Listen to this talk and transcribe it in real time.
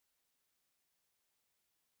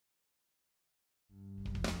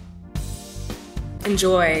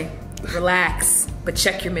enjoy, relax, but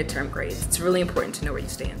check your midterm grades. It's really important to know where you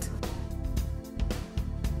stand.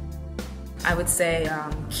 I would say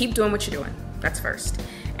keep doing what you're doing. That's first.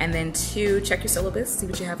 And then 2, check your syllabus, see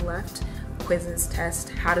what you have left. Quizzes, tests,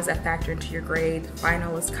 how does that factor into your grade?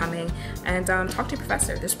 Final is coming. And talk to your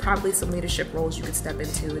professor. There's probably some leadership roles you could step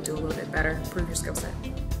into and do a little bit better, improve your skill set.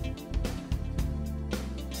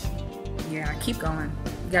 Yeah, keep going.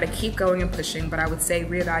 You gotta keep going and pushing, but I would say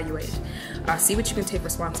reevaluate. See what you can take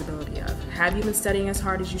responsibility of. Have you been studying as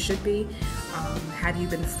hard as you should be? Have you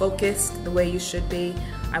been focused the way you should be?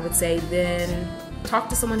 I would say then talk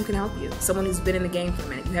to someone who can help you, someone who's been in the game for a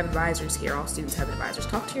minute. You have advisors here, all students have advisors.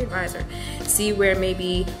 Talk to your advisor. See where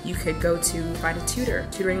maybe you could go to find a tutor.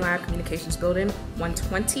 Tutoring Lab Communications Building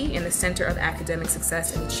 120 in the Center of Academic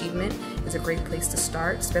Success and Achievement is a great place to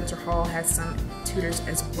start. Spencer Hall has some tutors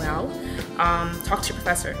as well. Talk to your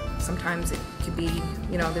professor. Sometimes it could be,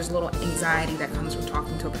 there's a little anxiety that comes from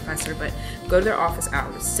talking to a professor, but go to their office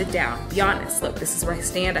hours, sit down, be honest. Look, this is where I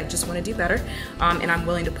stand, I just want to do better, and I'm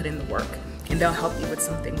willing to put in the work. And they'll help you with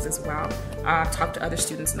some things as well. Talk to other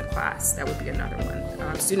students in the class. That would be another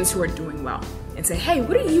one. Students who are doing well. And say, hey,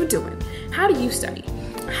 what are you doing? How do you study?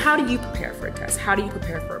 How do you prepare for a test? How do you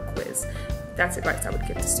prepare for a quiz? That's advice I would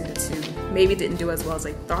give to students who maybe didn't do as well as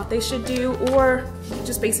they thought they should do, or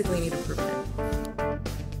just basically need improvement.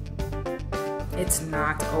 It's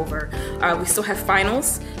not over. We still have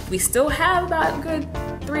finals. We still have about a good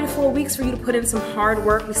 3 to 4 weeks for you to put in some hard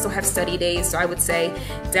work. We still have study days, so I would say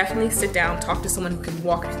definitely sit down, talk to someone who can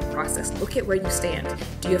walk you through the process. Look at where you stand.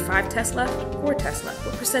 Do you have 5 tests left? 4 tests left?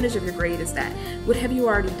 What percentage of your grade is that? What have you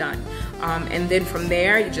already done? And then from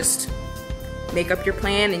there, you just make up your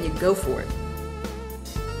plan and you go for it.